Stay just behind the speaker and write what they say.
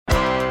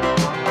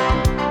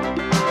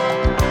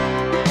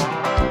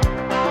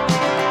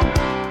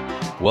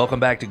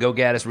Welcome back to Go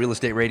Gaddis Real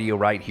Estate Radio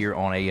right here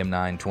on AM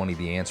 920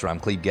 The Answer. I'm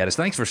Cleve Gaddis.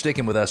 Thanks for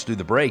sticking with us through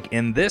the break.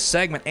 In this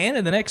segment and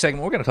in the next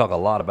segment, we're going to talk a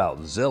lot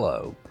about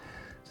Zillow.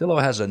 Zillow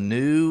has a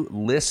new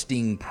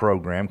listing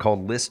program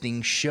called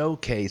Listing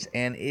Showcase,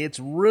 and it's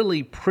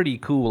really pretty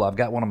cool. I've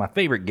got one of my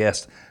favorite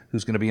guests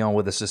who's going to be on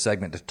with us this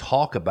segment to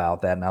talk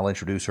about that, and I'll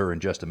introduce her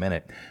in just a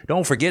minute.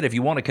 Don't forget, if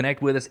you want to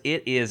connect with us,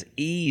 it is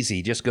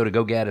easy. Just go to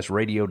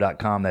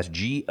GoGaddisRadio.com. That's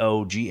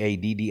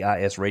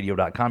GOGADDIS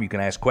Radio.com. You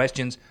can ask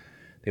questions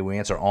that we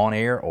answer on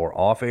air or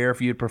off air if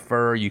you'd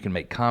prefer. You can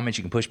make comments.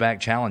 You can push back,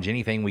 challenge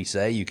anything we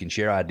say. You can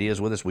share ideas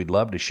with us. We'd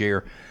love to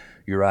share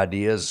your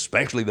ideas,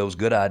 especially those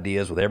good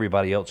ideas, with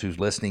everybody else who's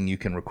listening. You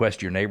can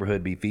request your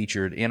neighborhood be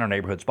featured in our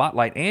Neighborhood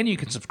Spotlight, and you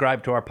can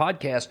subscribe to our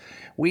podcast.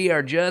 We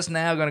are just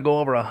now going to go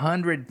over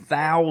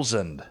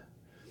 100,000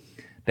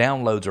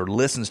 downloads or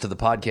listens to the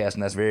podcast,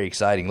 and that's very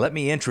exciting. Let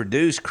me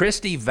introduce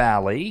Christy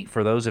Valley.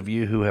 For those of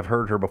you who have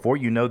heard her before,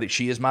 you know that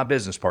she is my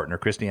business partner.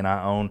 Christy and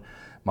I own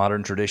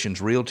Modern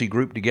Traditions Realty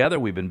Group together.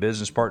 We've been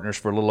business partners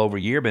for a little over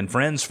a year, been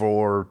friends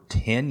for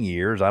 10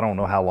 years. I don't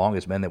know how long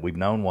it's been that we've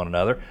known one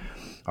another.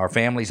 Our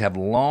families have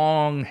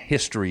long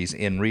histories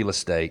in real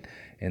estate,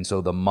 and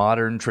so the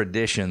Modern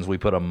Traditions, we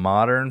put a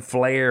modern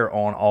flair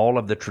on all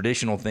of the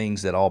traditional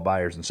things that all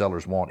buyers and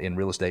sellers want in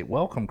real estate.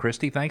 Welcome,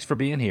 Christy. Thanks for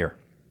being here.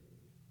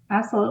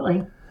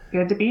 Absolutely.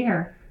 Good to be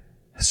here.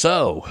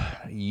 So,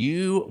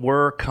 you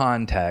were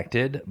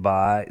contacted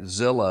by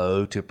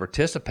Zillow to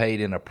participate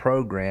in a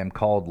program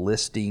called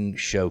Listing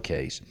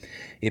Showcase.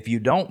 If you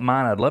don't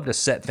mind, I'd love to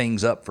set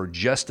things up for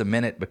just a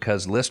minute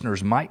because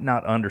listeners might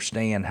not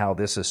understand how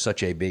this is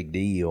such a big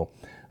deal.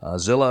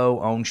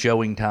 Zillow owns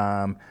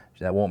ShowingTime.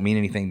 That won't mean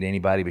anything to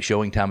anybody, but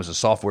ShowingTime is a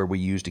software we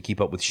use to keep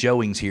up with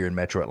showings here in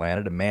Metro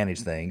Atlanta to manage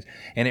things.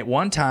 And at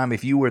one time,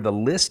 if you were the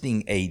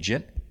listing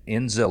agent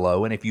in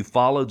Zillow, and if you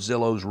followed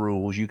Zillow's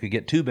rules, you could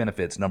get two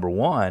benefits. Number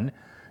one,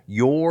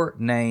 your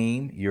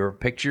name, your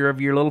picture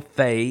of your little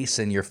face,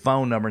 and your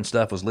phone number and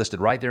stuff was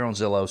listed right there on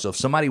Zillow. So if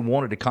somebody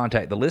wanted to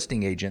contact the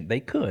listing agent, they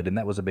could, and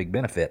that was a big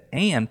benefit.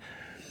 And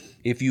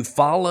if you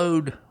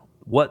followed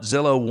what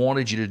Zillow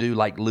wanted you to do,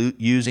 like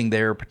using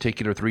their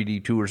particular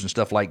 3D tours and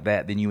stuff like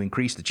that, then you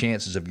increase the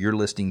chances of your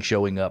listing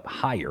showing up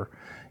higher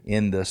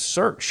in the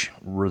search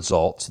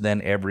results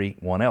than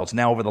everyone else.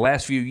 Now, over the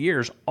last few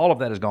years, all of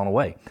that has gone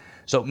away.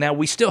 So now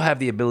we still have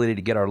the ability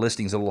to get our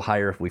listings a little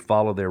higher if we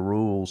follow their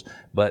rules,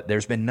 but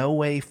there's been no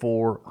way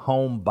for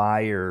home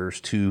buyers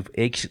to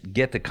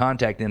get the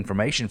contact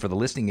information for the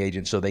listing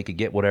agent so they could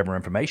get whatever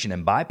information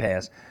and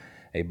bypass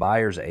a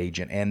buyer's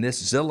agent. And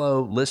this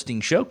Zillow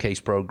Listing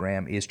Showcase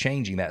program is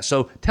changing that.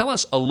 So tell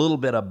us a little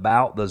bit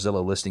about the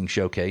Zillow Listing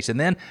Showcase. And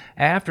then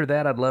after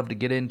that, I'd love to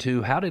get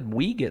into how did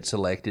we get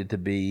selected to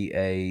be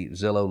a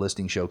Zillow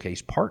Listing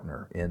Showcase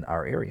partner in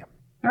our area?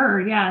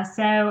 Sure, yeah.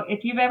 So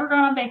if you've ever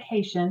gone on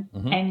vacation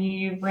and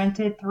you've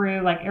rented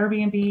through like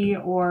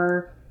Airbnb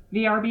or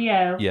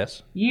VRBO,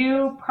 yes,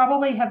 you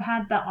probably have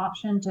had the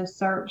option to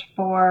search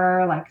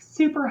for like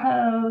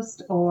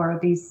Superhost or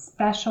these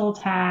special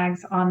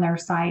tags on their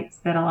sites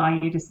that allow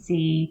you to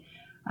see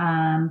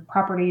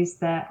properties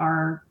that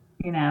are,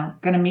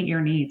 going to meet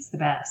your needs the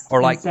best.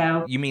 Or like,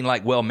 you mean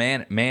like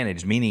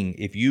managed, meaning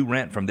if you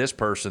rent from this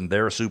person,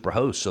 they're a super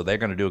host, so they're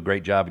going to do a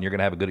great job and you're going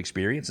to have a good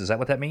experience. Is that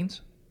what that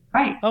means?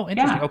 Right. Oh,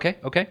 interesting. Yeah.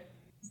 Okay.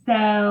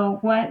 So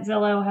what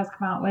Zillow has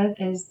come out with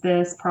is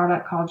this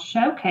product called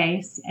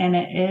Showcase, and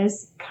it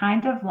is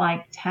kind of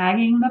like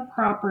tagging the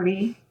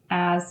property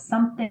as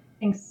something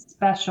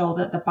special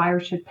that the buyer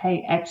should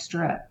pay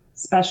extra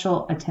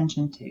special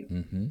attention to.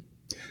 Mm-hmm.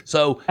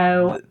 So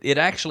it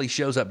actually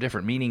shows up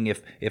different, meaning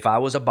if I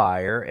was a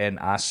buyer and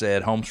I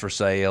said homes for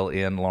sale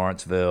in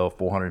Lawrenceville,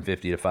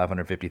 450 to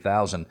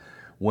 550,000,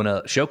 when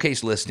a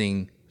Showcase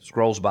listing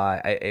scrolls by,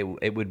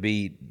 it would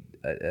be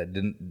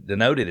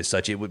denoted as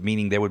such. It would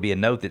meaning there would be a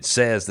note that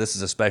says this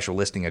is a special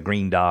listing, a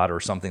green dot or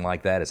something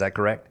like that. Is that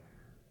correct?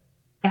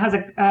 It has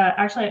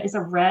actually it's a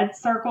red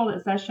circle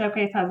that says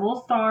Showcase, has a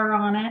little star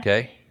on it.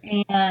 Okay.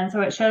 And so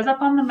it shows up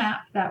on the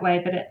map that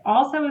way, but it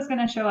also is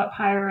going to show up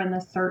higher in the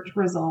search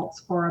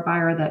results for a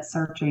buyer that's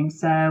searching.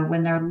 So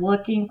when they're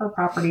looking for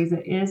properties,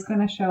 it is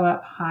going to show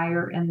up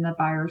higher in the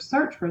buyer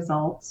search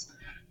results.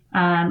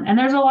 And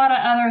there's a lot of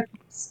other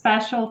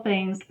special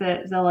things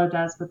that Zillow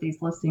does with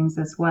these listings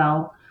as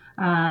well.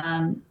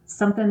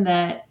 Something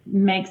that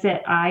makes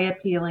it eye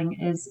appealing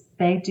is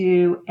they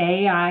do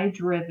AI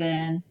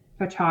driven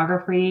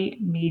photography,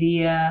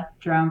 media,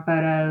 drone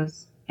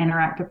photos,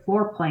 interactive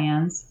floor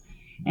plans.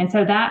 And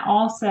so that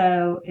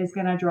also is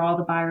going to draw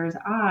the buyer's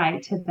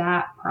eye to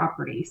that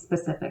property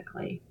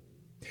specifically.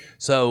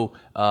 So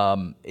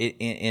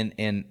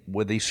in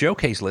with these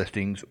Showcase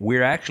listings,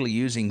 we're actually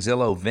using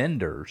Zillow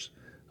vendors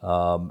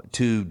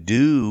to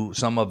do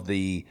some of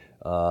the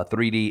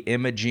 3D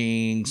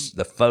imaging,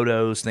 the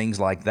photos, things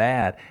like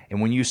that.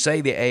 And when you say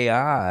the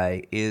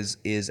AI, is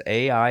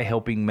AI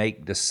helping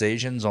make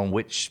decisions on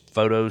which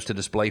photos to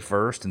display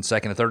first and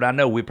second and third? I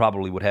know we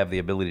probably would have the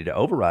ability to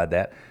override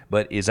that,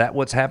 but is that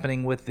what's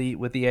happening with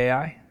the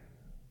AI?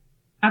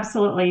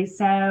 Absolutely.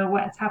 So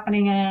what's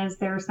happening is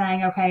they're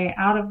saying, okay,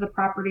 out of the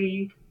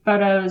property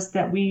photos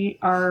that we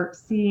are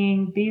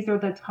seeing, these are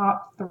the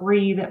top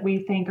three that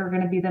we think are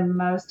going to be the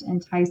most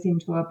enticing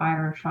to a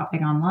buyer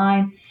shopping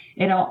online.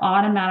 It'll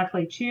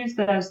automatically choose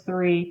those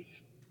three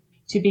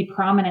to be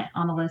prominent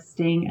on a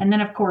listing. And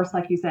then, of course,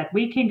 like you said,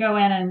 we can go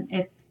in and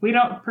if we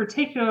don't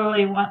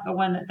particularly want the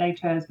one that they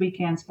chose, we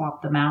can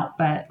swap them out.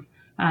 But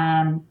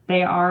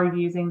they are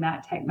using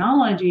that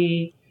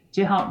technology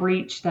to help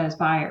reach those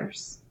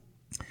buyers.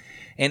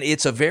 And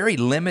it's a very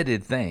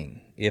limited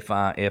thing, if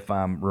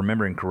I'm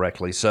remembering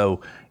correctly.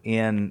 So,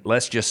 in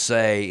let's just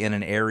say in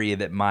an area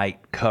that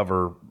might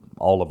cover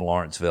all of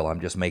Lawrenceville, I'm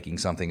just making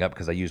something up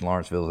because I used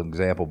Lawrenceville as an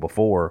example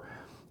before.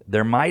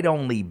 There might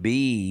only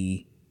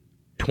be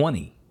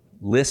 20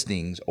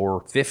 listings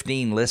or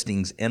 15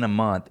 listings in a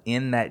month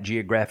in that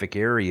geographic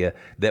area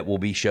that will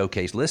be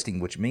showcase listing,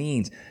 which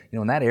means,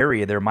 in that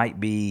area there might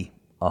be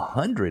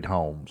 100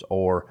 homes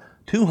or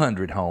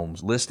 200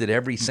 homes listed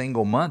every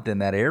single month in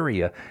that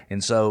area.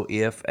 And so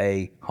if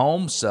a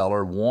home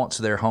seller wants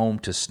their home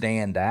to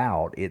stand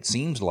out, it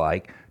seems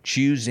like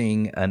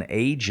choosing an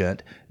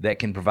agent that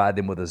can provide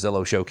them with a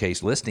Zillow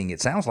Showcase listing, it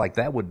sounds like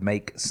that would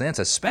make sense,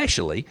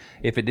 especially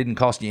if it didn't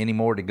cost you any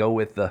more to go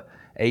with the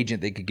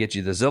agent that could get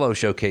you the Zillow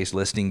Showcase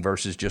listing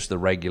versus just the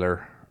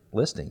regular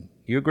listing.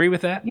 You agree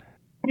with that?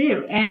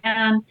 Do.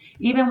 And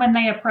even when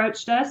they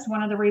approached us,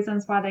 one of the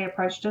reasons why they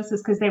approached us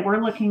is because they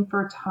were looking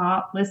for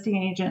top listing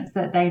agents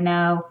that they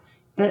know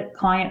that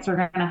clients are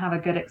going to have a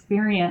good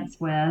experience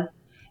with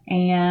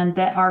and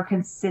that are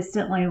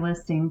consistently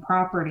listing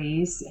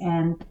properties.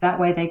 And that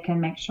way they can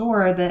make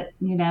sure that,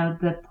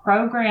 the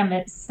program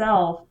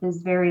itself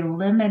is very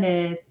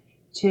limited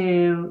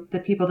to the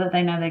people that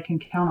they know they can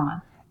count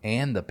on.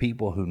 And the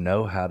people who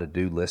know how to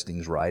do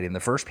listings right in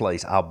the first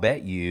place. I'll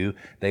bet you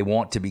they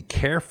want to be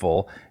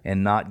careful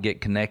and not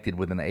get connected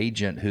with an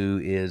agent who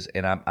is,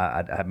 and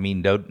I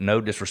mean no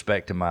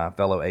disrespect to my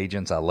fellow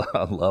agents. I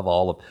love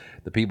all of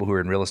the people who are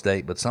in real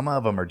estate, but some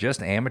of them are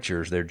just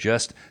amateurs. They're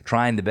just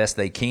trying the best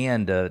they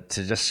can to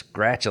just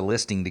scratch a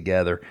listing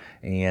together,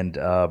 and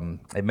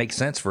it makes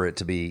sense for it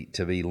to be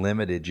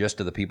limited just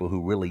to the people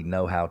who really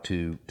know how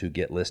to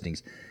get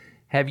listings.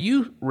 Have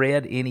you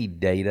read any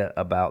data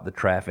about the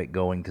traffic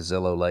going to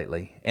Zillow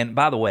lately? And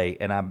by the way,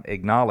 and I'm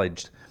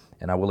acknowledged,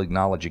 and I will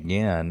acknowledge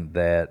again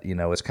that,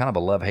 it's kind of a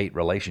love-hate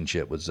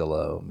relationship with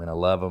Zillow. I mean, I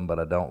love them, but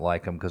I don't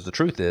like them because the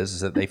truth is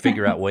that they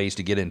figure out ways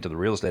to get into the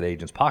real estate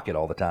agent's pocket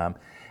all the time.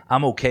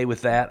 I'm okay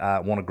with that.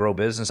 I want to grow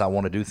business. I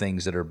want to do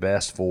things that are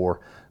best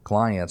for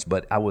clients.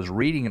 But I was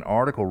reading an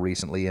article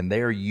recently, and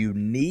their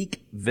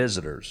unique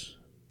visitors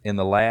in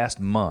the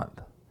last month,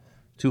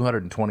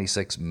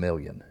 226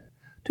 million.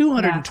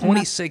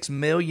 226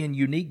 million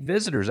unique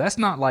visitors. That's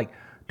not like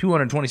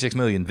 226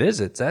 million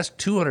visits. That's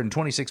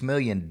 226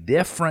 million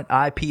different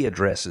IP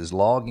addresses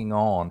logging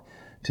on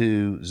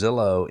to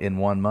Zillow in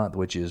 1 month,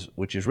 which is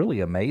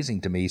really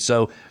amazing to me.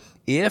 So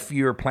if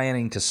you're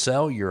planning to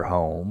sell your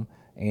home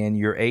and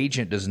your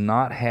agent does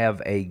not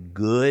have a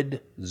good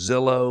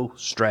Zillow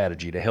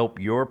strategy to help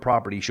your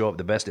property show up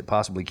the best it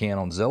possibly can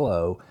on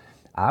Zillow,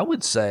 I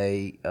would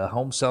say a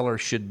home seller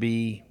should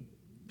be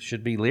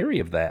leery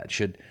of that.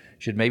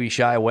 Should maybe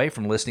shy away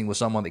from listing with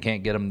someone that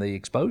can't get them the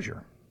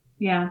exposure.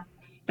 Yeah,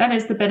 that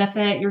is the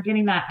benefit. You're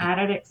getting that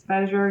added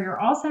exposure. You're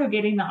also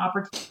getting the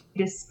opportunity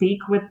to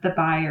speak with the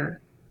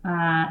buyer.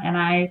 And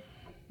I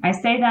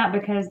say that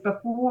because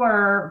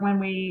before, when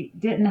we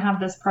didn't have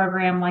this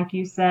program, like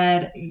you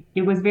said,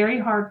 it was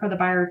very hard for the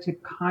buyer to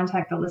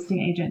contact the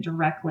listing agent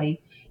directly.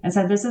 And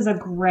so this is a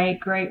great,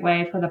 great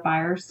way for the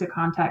buyers to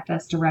contact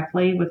us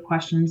directly with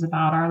questions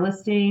about our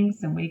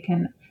listings. And we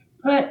can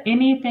put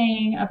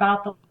anything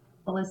about the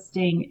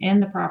listing in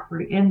the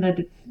property in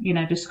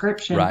the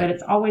description, Right. but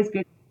it's always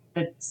good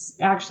to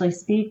actually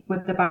speak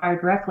with the buyer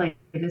directly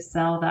to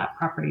sell that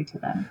property to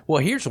them.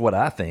 Well, here's what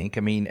I think.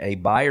 I mean, a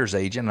buyer's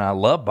agent, and I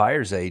love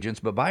buyer's agents,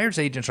 but buyer's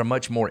agents are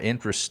much more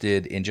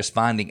interested in just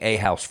finding a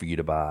house for you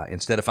to buy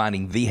instead of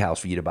finding the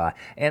house for you to buy.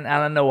 And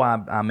I know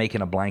I'm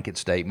making a blanket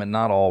statement.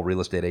 Not all real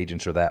estate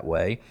agents are that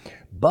way,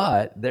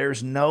 but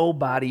there's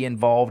nobody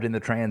involved in the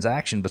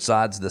transaction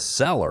besides the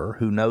seller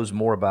who knows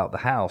more about the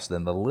house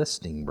than the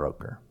listing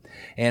broker.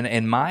 And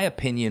in my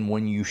opinion,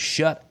 when you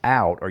shut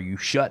out or you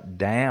shut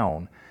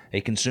down a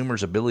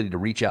consumer's ability to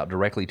reach out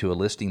directly to a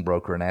listing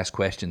broker and ask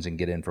questions and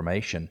get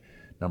information,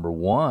 number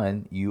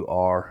one, you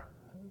are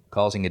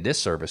causing a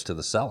disservice to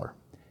the seller.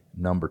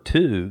 Number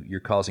two, you're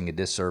causing a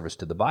disservice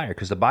to the buyer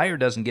because the buyer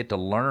doesn't get to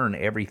learn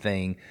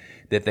everything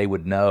that they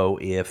would know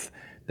if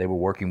they were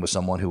working with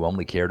someone who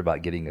only cared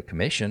about getting a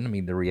commission. I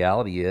mean, the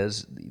reality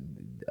is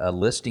a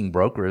listing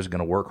broker is going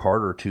to work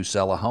harder to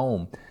sell a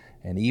home.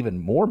 And even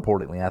more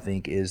importantly, I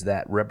think, is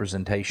that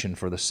representation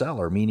for the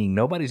seller, meaning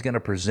nobody's going to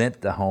present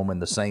the home in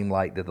the same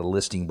light that the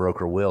listing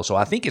broker will. So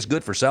I think it's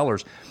good for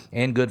sellers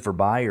and good for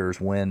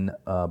buyers when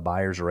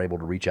buyers are able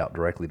to reach out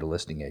directly to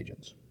listing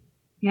agents.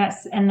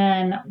 Yes. And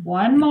then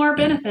one more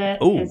benefit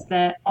is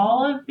that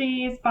all of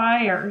these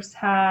buyers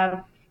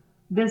have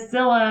the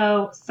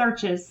Zillow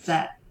searches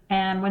set.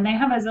 And when they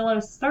have a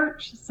Zillow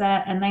search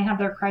set and they have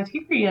their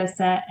criteria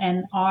set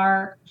and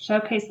our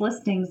showcase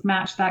listings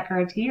match that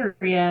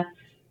criteria,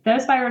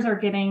 those buyers are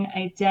getting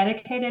a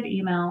dedicated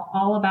email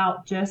all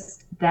about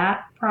just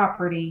that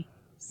property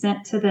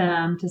sent to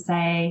them to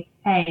say,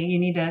 hey, you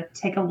need to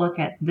take a look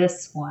at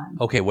this one.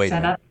 Okay, wait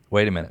a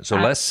minute. So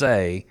let's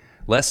say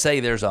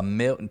there's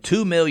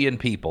 2 million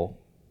people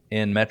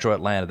in Metro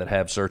Atlanta that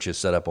have searches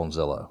set up on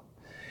Zillow.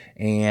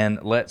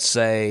 And let's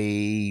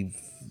say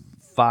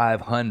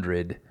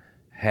 500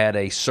 had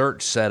a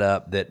search set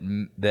up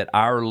that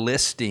our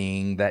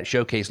listing, that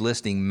showcase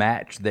listing,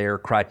 matched their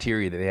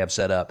criteria that they have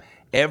set up.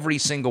 Every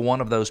single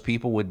one of those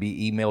people would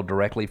be emailed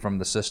directly from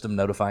the system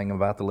notifying them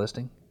about the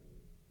listing?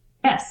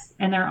 Yes,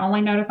 and they're only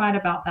notified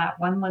about that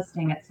one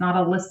listing. It's not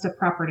a list of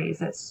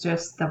properties. It's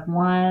just the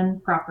one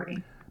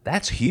property.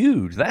 That's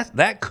huge.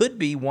 That could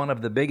be one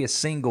of the biggest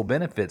single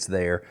benefits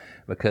there,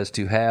 because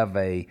to have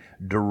a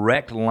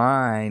direct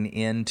line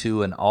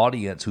into an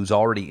audience who's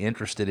already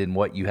interested in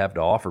what you have to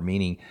offer,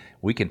 meaning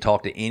we can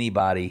talk to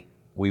anybody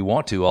we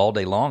want to all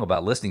day long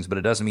about listings, but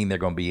it doesn't mean they're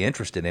going to be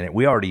interested in it.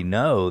 We already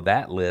know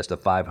that list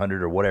of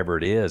 500 or whatever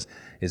it is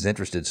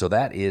interested. So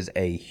that is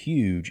a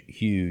huge,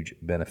 huge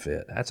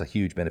benefit. That's a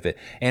huge benefit.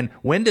 And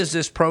when does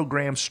this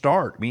program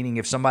start? Meaning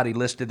if somebody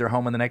listed their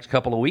home in the next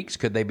couple of weeks,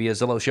 could they be a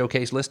Zillow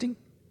Showcase listing?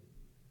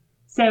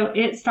 So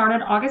it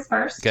started August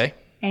 1st. Okay.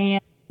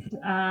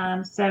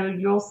 And so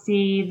you'll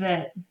see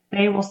that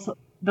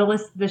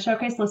the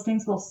showcase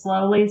listings will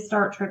slowly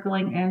start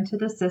trickling into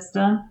the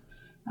system.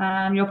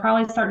 You'll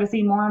probably start to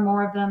see more and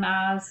more of them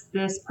as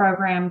this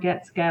program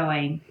gets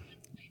going.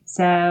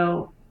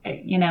 So,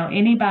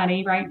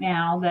 anybody right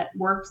now that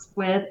works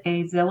with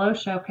a Zillow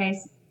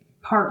Showcase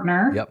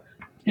partner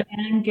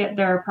can get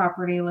their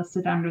property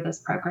listed under this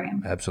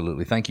program.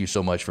 Absolutely. Thank you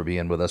so much for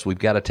being with us. We've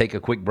got to take a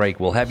quick break.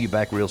 We'll have you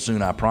back real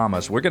soon, I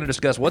promise. We're going to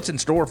discuss what's in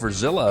store for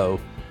Zillow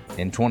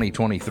in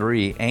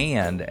 2023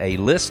 and a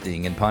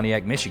listing in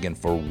Pontiac, Michigan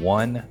for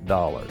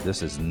 $1.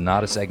 This is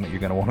not a segment you're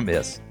going to want to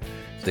miss.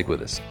 Stick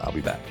with us. I'll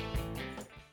be back.